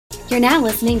You're now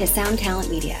listening to Sound Talent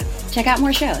Media. Check out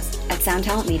more shows at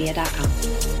soundtalentmedia.com.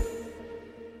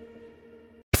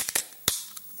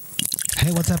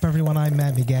 Hey, what's up, everyone? I'm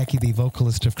Matt Migaki, the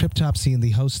vocalist of Cryptopsy and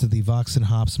the host of the Vox and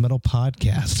Hops Metal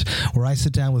Podcast, where I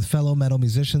sit down with fellow metal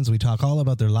musicians. We talk all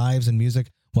about their lives and music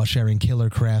while sharing killer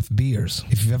craft beers.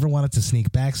 If you've ever wanted to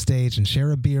sneak backstage and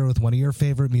share a beer with one of your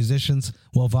favorite musicians,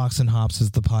 well, Vox and Hops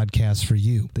is the podcast for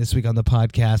you. This week on the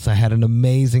podcast, I had an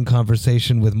amazing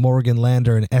conversation with Morgan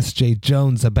Lander and S.J.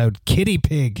 Jones about Kitty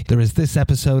Pig. There is this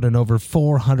episode and over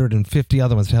 450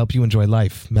 other ones to help you enjoy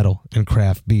life, metal, and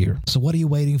craft beer. So what are you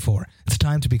waiting for? It's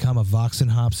time to become a Vox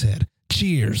and Hops head.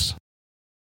 Cheers!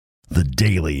 The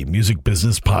Daily Music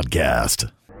Business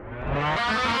Podcast.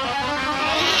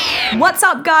 What's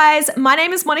up, guys? My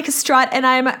name is Monica Strutt, and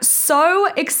I'm so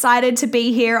excited to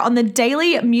be here on the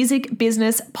Daily Music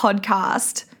Business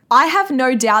Podcast. I have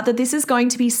no doubt that this is going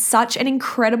to be such an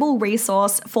incredible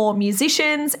resource for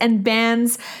musicians and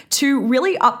bands to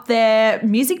really up their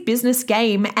music business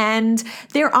game. And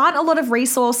there aren't a lot of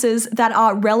resources that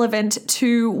are relevant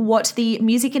to what the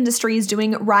music industry is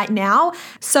doing right now.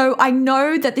 So I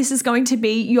know that this is going to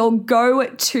be your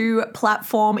go-to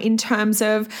platform in terms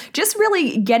of just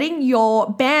really getting your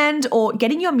band or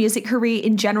getting your music career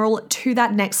in general to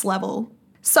that next level.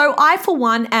 So I, for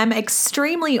one, am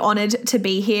extremely honored to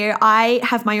be here. I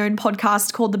have my own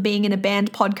podcast called the Being in a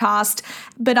Band podcast,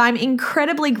 but I'm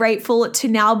incredibly grateful to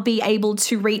now be able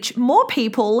to reach more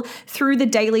people through the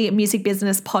Daily Music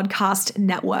Business Podcast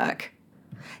Network.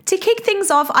 To kick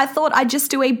things off, I thought I'd just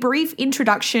do a brief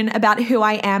introduction about who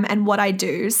I am and what I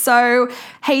do. So,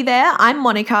 hey there, I'm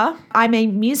Monica. I'm a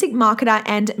music marketer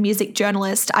and music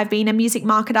journalist. I've been a music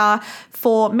marketer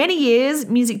for many years,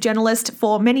 music journalist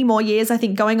for many more years, I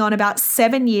think going on about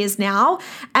 7 years now.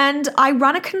 And I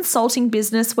run a consulting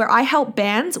business where I help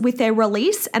bands with their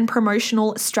release and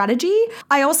promotional strategy.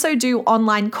 I also do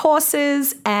online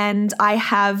courses and I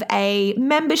have a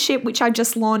membership which I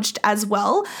just launched as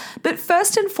well. But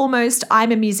first and foremost,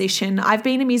 I'm a musician. I've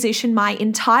been a musician my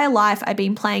entire life. I've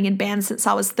been playing in bands since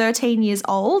I was 13 years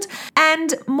old.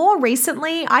 And more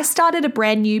recently, I started a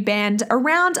brand new band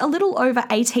around a little over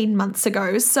 18 months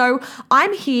ago. So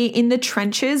I'm here in the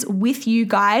trenches with you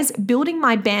guys, building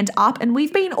my band up. And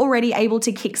we've been already able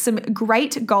to kick some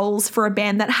great goals for a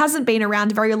band that hasn't been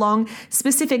around very long,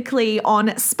 specifically on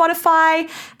Spotify.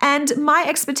 And my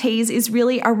expertise is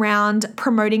really around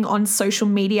promoting on social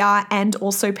media and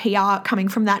also PR coming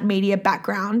from that media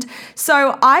background.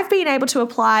 So I've been able to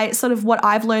apply sort of what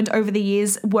I've learned over the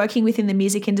years working within the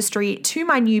music industry to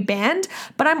my new band,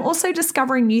 but I'm also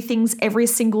discovering new things every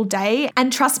single day.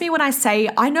 And trust me when I say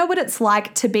I know what it's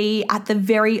like to be at the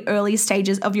very early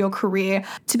stages of your career,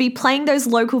 to be playing those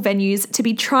local venues, to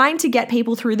be trying to get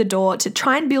people through the door, to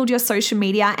try and build your social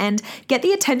media and get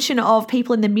the attention of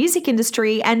people in the music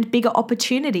industry and bigger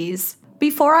opportunities.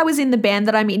 Before I was in the band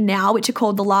that I'm in now, which are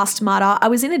called The Last Martyr, I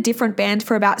was in a different band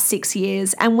for about 6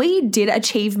 years, and we did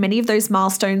achieve many of those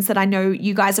milestones that I know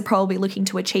you guys are probably looking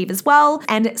to achieve as well.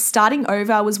 And starting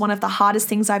over was one of the hardest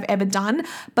things I've ever done,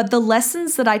 but the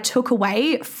lessons that I took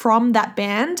away from that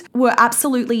band were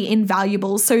absolutely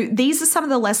invaluable. So these are some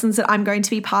of the lessons that I'm going to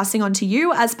be passing on to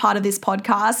you as part of this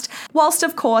podcast, whilst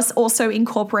of course also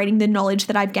incorporating the knowledge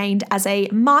that I've gained as a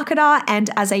marketer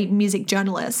and as a music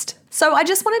journalist. So I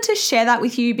just wanted to share that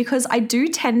with you because I do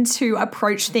tend to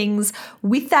approach things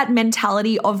with that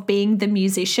mentality of being the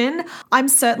musician. I'm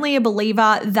certainly a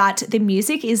believer that the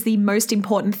music is the most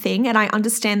important thing, and I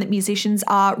understand that musicians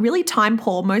are really time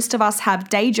poor. Most of us have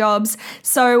day jobs.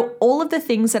 So all of the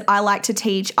things that I like to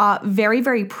teach are very,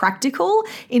 very practical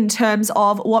in terms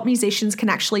of what musicians can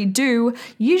actually do,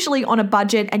 usually on a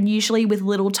budget and usually with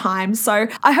little time. So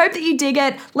I hope that you dig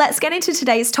it. Let's get into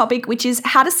today's topic, which is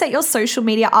how to set your social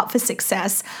media up for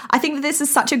success. I think that this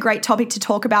is such a great topic to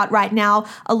talk about right now.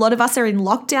 A lot of us are in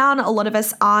lockdown. A lot of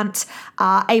us aren't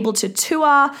able to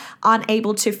tour, aren't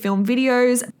able to film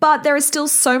videos, but there is still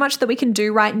so much that we can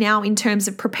do right now in terms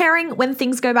of preparing when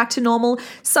things go back to normal.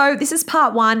 So this is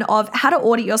part one of how to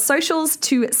audit your socials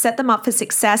to set them up for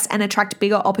success and attract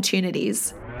bigger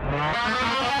opportunities.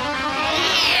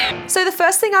 So the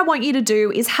first thing I want you to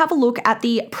do is have a look at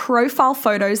the profile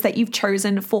photos that you've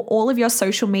chosen for all of your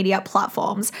social media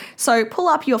platforms. So pull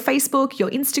up your Facebook, your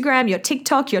Instagram, your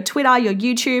TikTok, your Twitter, your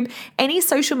YouTube, any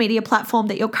social media platform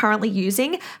that you're currently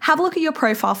using. Have a look at your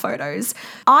profile photos.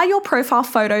 Are your profile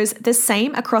photos the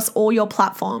same across all your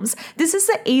platforms? This is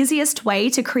the easiest way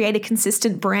to create a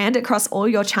consistent brand across all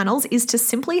your channels, is to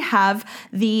simply have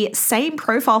the same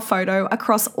profile photo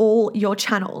across all your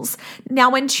channels. Now,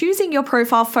 when choosing your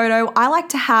profile photo, photo, I like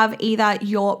to have either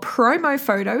your promo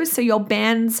photos, so your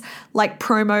band's like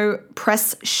promo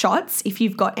press shots, if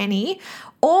you've got any,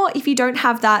 or if you don't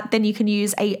have that, then you can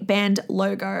use a band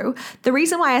logo. The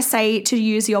reason why I say to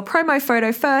use your promo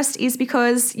photo first is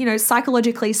because,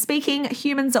 psychologically speaking,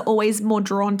 humans are always more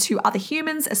drawn to other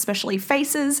humans, especially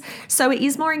faces. So it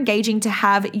is more engaging to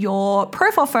have your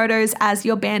profile photos as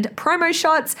your band promo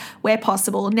shots where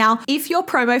possible. Now, if your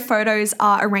promo photos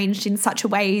are arranged in such a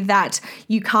way that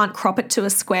you can't crop it to a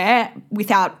square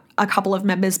without a couple of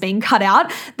members being cut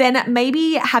out, then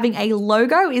maybe having a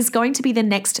logo is going to be the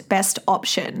next best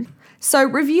option. So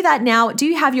review that now. Do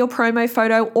you have your promo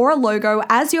photo or a logo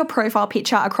as your profile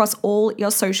picture across all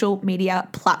your social media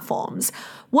platforms?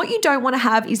 What you don't want to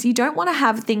have is you don't want to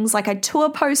have things like a tour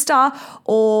poster,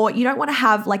 or you don't want to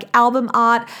have like album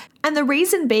art. And the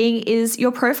reason being is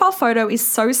your profile photo is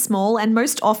so small and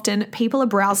most often people are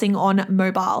browsing on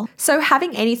mobile. So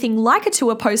having anything like a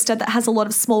tour poster that has a lot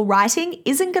of small writing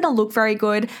isn't going to look very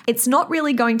good. It's not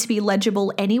really going to be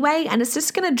legible anyway, and it's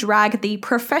just going to drag the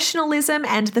professionalism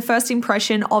and the first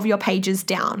impression of your pages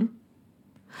down.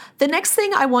 The next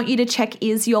thing I want you to check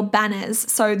is your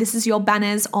banners. So this is your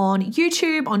banners on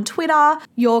YouTube, on Twitter,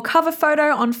 your cover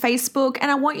photo on Facebook,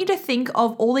 and I want you to think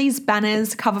of all these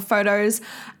banners, cover photos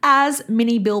as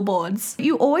mini billboards.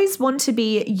 You always want to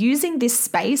be using this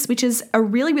space, which is a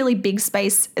really, really big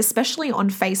space, especially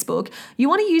on Facebook. You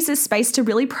want to use this space to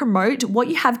really promote what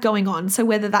you have going on. So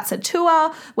whether that's a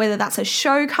tour, whether that's a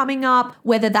show coming up,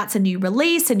 whether that's a new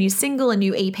release, a new single, a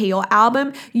new EP or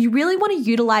album, you really want to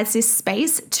utilize this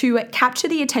space to capture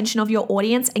the attention of your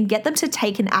audience and get them to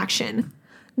take an action.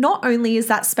 Not only is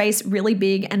that space really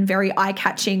big and very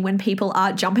eye-catching when people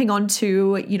are jumping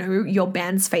onto, your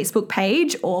band's Facebook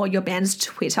page or your band's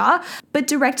Twitter, but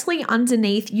directly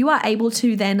underneath, you are able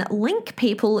to then link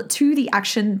people to the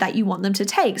action that you want them to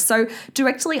take. So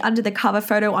directly under the cover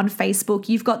photo on Facebook,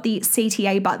 you've got the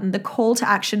CTA button, the call to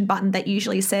action button that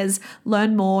usually says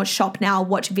learn more, shop now,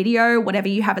 watch video, whatever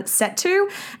you have it set to.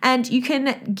 And you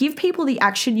can give people the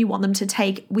action you want them to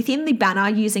take within the banner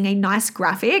using a nice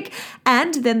graphic,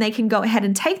 and then they can go ahead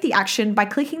and take the action by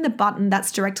clicking the button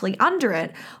that's directly under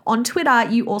it. On Twitter,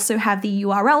 you also have the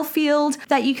URL field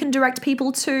that you can direct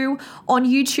people to. On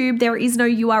YouTube, there is no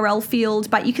URL field,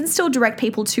 but you can still direct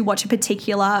people to watch a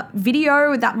particular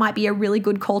video. That might be a really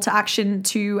good call to action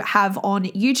to have on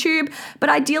YouTube. But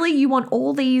ideally, you want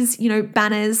all these,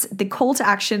 banners, the call to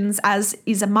actions, as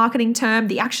is a marketing term,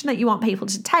 the action that you want people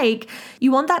to take,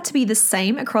 you want that to be the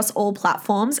same across all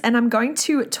platforms. And I'm going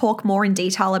to talk more in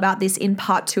detail about this in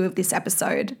part 2 of this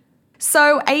episode.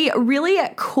 So a really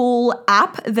cool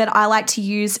app that I like to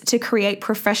use to create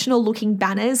professional looking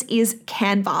banners is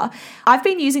Canva. I've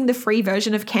been using the free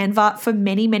version of Canva for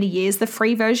many, many years. The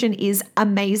free version is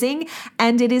amazing,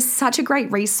 and it is such a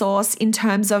great resource in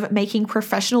terms of making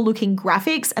professional looking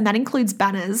graphics, and that includes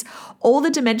banners. All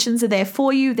the dimensions are there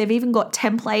for you. They've even got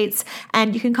templates,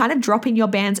 and you can kind of drop in your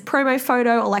band's promo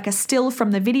photo or like a still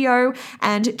from the video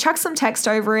and chuck some text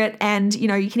over it, and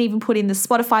you can even put in the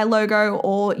Spotify logo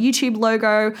or YouTube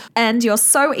logo, and you're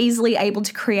so easily able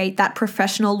to create that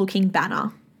professional looking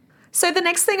banner. So the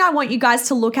next thing I want you guys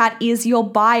to look at is your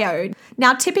bio.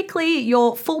 Now, typically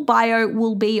your full bio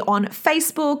will be on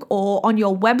Facebook or on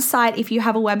your website if you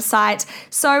have a website.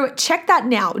 So check that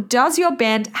now. Does your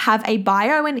band have a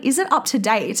bio, and is it up to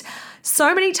date?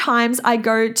 So many times I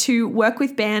go to work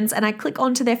with bands and I click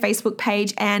onto their Facebook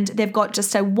page and they've got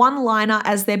just a one-liner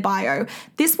as their bio.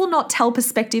 This will not tell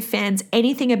prospective fans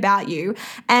anything about you.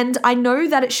 And I know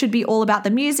that it should be all about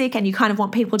the music, and you kind of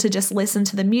want people to just listen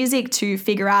to the music to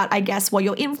figure out, I guess, what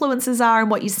your influences are and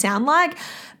what you sound like.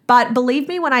 But believe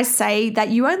me when I say that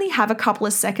you only have a couple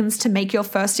of seconds to make your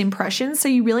first impression. So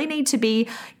you really need to be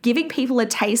giving people a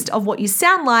taste of what you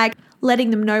sound like,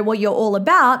 letting them know what you're all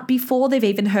about before they've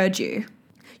even heard you.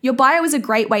 Your bio is a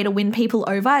great way to win people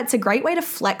over. It's a great way to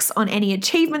flex on any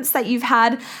achievements that you've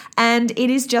had, and it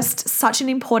is just such an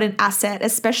important asset,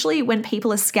 especially when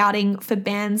people are scouting for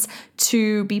bands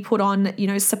to be put on,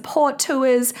 support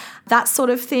tours, that sort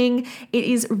of thing. It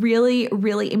is really,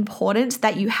 really important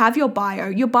that you have your bio.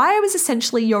 Your bio is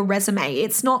essentially your resume.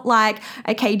 It's not like,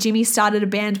 okay, Jimmy started a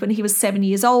band when he was 7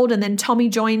 years old, and then Tommy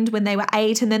joined when they were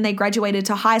 8, and then they graduated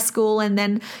to high school, and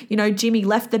then, Jimmy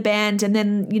left the band, and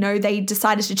then, they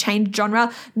decided to to change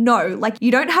genre. No, like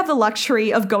you don't have the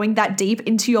luxury of going that deep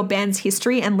into your band's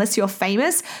history unless you're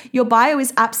famous. Your bio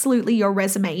is absolutely your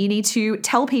resume. You need to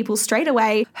tell people straight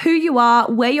away who you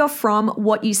are, where you're from,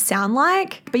 what you sound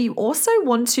like, but you also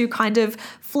want to kind of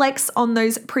flex on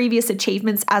those previous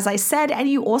achievements, as I said, and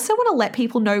you also want to let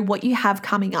people know what you have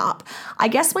coming up. I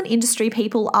guess when industry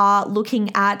people are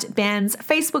looking at bands'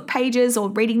 Facebook pages or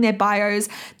reading their bios,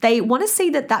 they want to see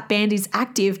that that band is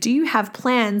active. Do you have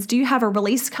plans? Do you have a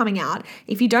release coming out?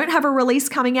 If you don't have a release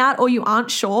coming out or you aren't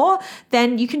sure,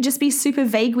 then you can just be super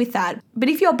vague with that. But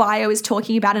if your bio is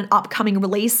talking about an upcoming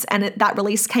release and that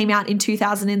release came out in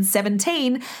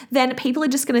 2017, then people are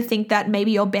just going to think that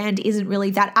maybe your band isn't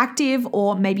really that active,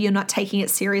 or maybe you're not taking it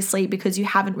seriously because you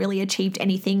haven't really achieved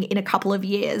anything in a couple of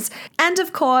years. And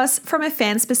of course, from a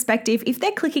fan's perspective, if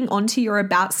they're clicking onto your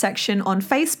About section on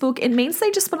Facebook, it means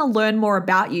they just want to learn more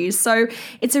about you. So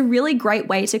it's a really great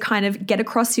way to kind of get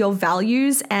across your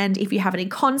values, and if you have any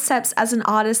concepts as an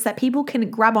artist that people can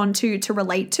grab onto to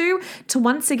relate to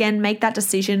once again make that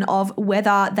decision of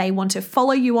whether they want to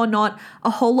follow you or not a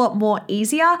whole lot more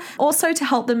easier. Also to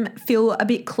help them feel a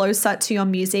bit closer to your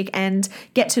music and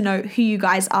get to know who you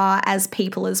guys are as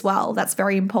people as well. That's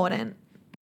very important.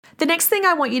 The next thing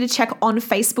I want you to check on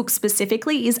Facebook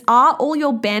specifically is, are all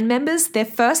your band members, their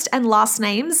first and last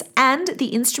names, and the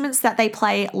instruments that they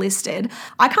play listed?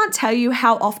 I can't tell you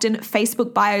how often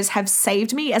Facebook bios have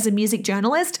saved me as a music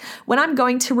journalist when I'm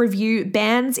going to review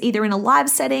bands either in a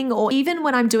live setting or even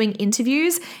when I'm doing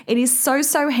interviews. It is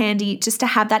so handy just to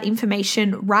have that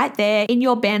information right there in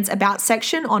your band's About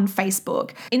section on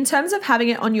Facebook. In terms of having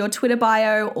it on your Twitter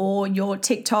bio or your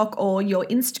TikTok or your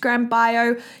Instagram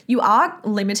bio, you are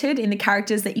limited in the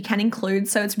characters that you can include,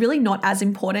 so it's really not as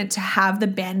important to have the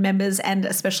band members and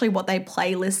especially what they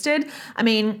play listed. I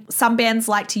mean, some bands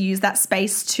like to use that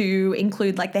space to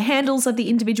include like the handles of the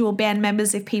individual band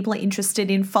members if people are interested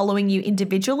in following you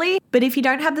individually. But if you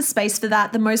don't have the space for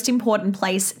that, the most important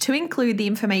place to include the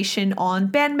information on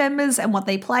band members and what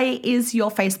they play is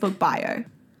your Facebook bio.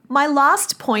 My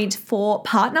last point for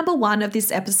part number 1 of this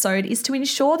episode is to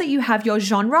ensure that you have your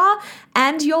genre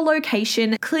and your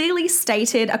location clearly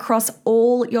stated across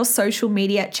all your social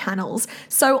media channels.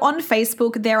 So on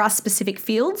Facebook, there are specific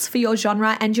fields for your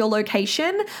genre and your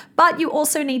location, but you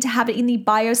also need to have it in the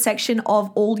bio section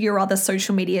of all your other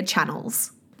social media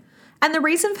channels. And the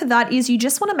reason for that is you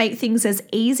just want to make things as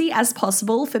easy as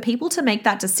possible for people to make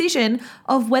that decision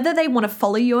of whether they want to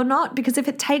follow you or not, because if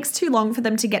it takes too long for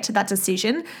them to get to that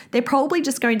decision, they're probably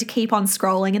just going to keep on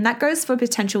scrolling, and that goes for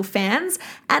potential fans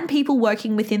and people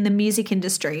working within the music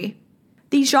industry.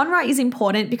 The genre is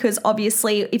important because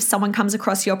obviously if someone comes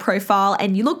across your profile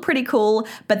and you look pretty cool,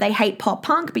 but they hate pop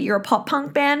punk, but you're a pop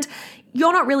punk band,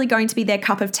 you're not really going to be their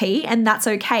cup of tea, and that's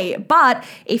okay. But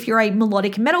if you're a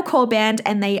melodic metalcore band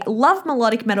and they love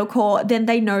melodic metalcore, then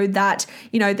they know that,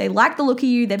 you know, they like the look of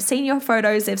you, they've seen your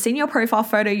photos, they've seen your profile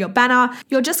photo, your banner.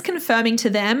 You're just confirming to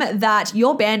them that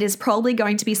your band is probably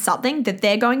going to be something that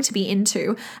they're going to be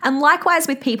into. And likewise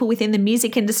with people within the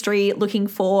music industry looking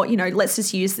for, you know, let's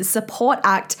just use the support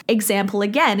act example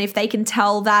again. If they can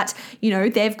tell that, you know,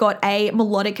 they've got a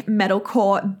melodic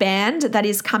metalcore band that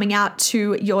is coming out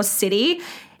to your city,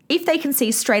 if they can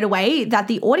see straight away that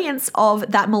the audience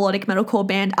of that melodic metalcore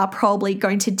band are probably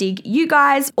going to dig you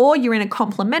guys, or you're in a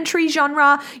complementary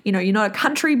genre, you know, you're not a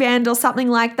country band or something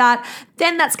like that,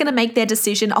 then that's going to make their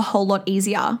decision a whole lot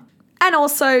easier. And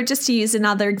also, just to use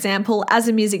another example, as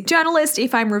a music journalist,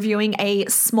 if I'm reviewing a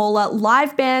smaller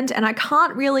live band and I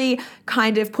can't really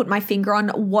kind of put my finger on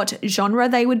what genre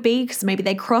they would be, because maybe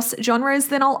they cross genres,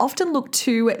 then I'll often look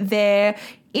to their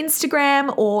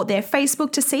Instagram or their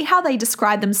Facebook to see how they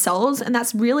describe themselves, and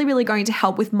that's really going to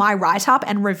help with my write-up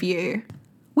and review.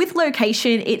 With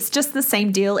location, it's just the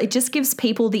same deal. It just gives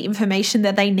people the information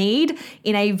that they need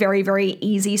in a very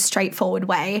easy, straightforward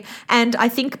way. And I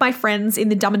think my friends in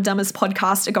the Dumb and Dumbers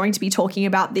podcast are going to be talking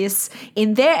about this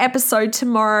in their episode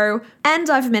tomorrow. And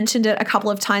I've mentioned it a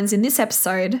couple of times in this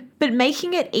episode. But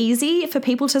making it easy for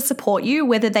people to support you,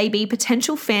 whether they be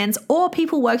potential fans or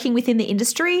people working within the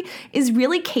industry, is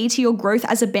really key to your growth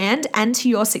as a band and to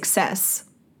your success.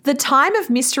 The time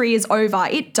of mystery is over.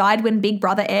 It died when Big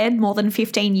Brother aired more than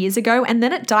 15 years ago, and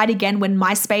then it died again when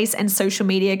MySpace and social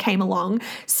media came along.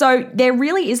 So there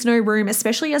really is no room,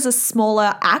 especially as a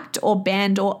smaller act or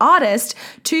band or artist,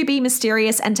 to be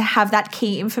mysterious and to have that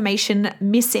key information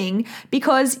missing,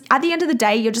 because at the end of the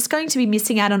day, you're just going to be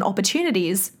missing out on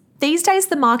opportunities. These days,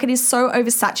 the market is so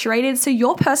oversaturated, so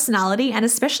your personality and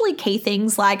especially key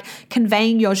things like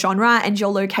conveying your genre and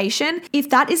your location,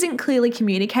 if that isn't clearly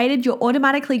communicated, you're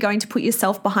automatically going to put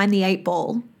yourself behind the 8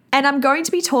 ball. And I'm going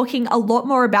to be talking a lot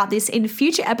more about this in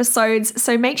future episodes,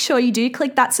 so make sure you do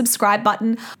click that subscribe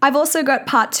button. I've also got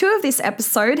part 2 of this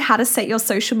episode, how to set your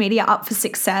social media up for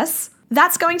success.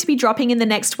 That's going to be dropping in the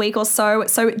next week or so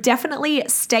definitely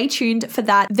stay tuned for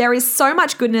that. There is so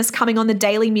much goodness coming on the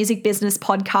Daily Music Business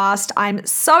podcast. I'm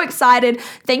so excited.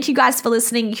 Thank you guys for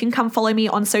listening. You can come follow me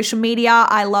on social media.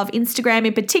 I love Instagram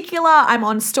in particular. I'm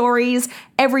on stories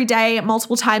every day,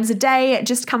 multiple times a day.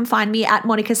 Just come find me at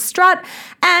Monica Strutt.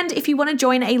 And if you want to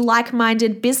join a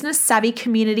like-minded, business-savvy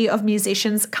community of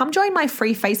musicians, come join my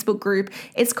free Facebook group.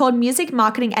 It's called Music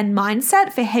Marketing and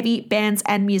Mindset for Heavy Bands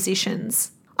and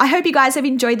Musicians. I hope you guys have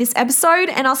enjoyed this episode,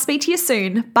 and I'll speak to you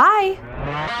soon. Bye.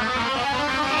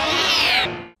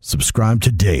 Subscribe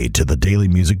today to the Daily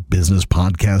Music Business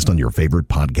Podcast on your favorite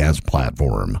podcast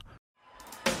platform.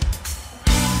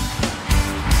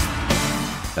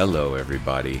 Hello,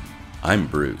 everybody. I'm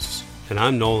Bruce. And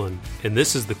I'm Nolan, and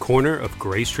this is the Corner of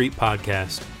Gray Street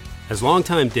podcast. As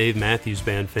longtime Dave Matthews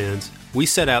Band fans, we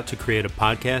set out to create a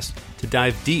podcast to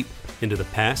dive deep into the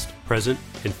past, present,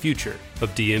 and future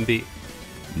of DMB.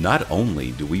 Not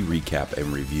only do we recap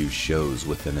and review shows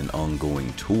within an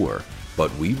ongoing tour,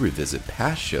 but we revisit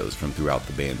past shows from throughout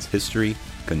the band's history,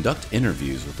 conduct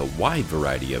interviews with a wide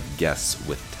variety of guests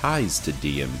with ties to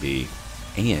DMB,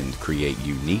 and create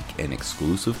unique and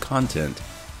exclusive content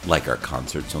like our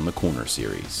Concerts on the Corner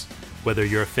series. Whether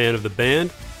you're a fan of the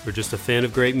band or just a fan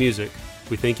of great music,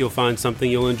 we think you'll find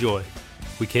something you'll enjoy.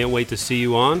 We can't wait to see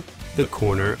you on the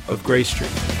Corner of Gray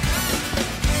Street.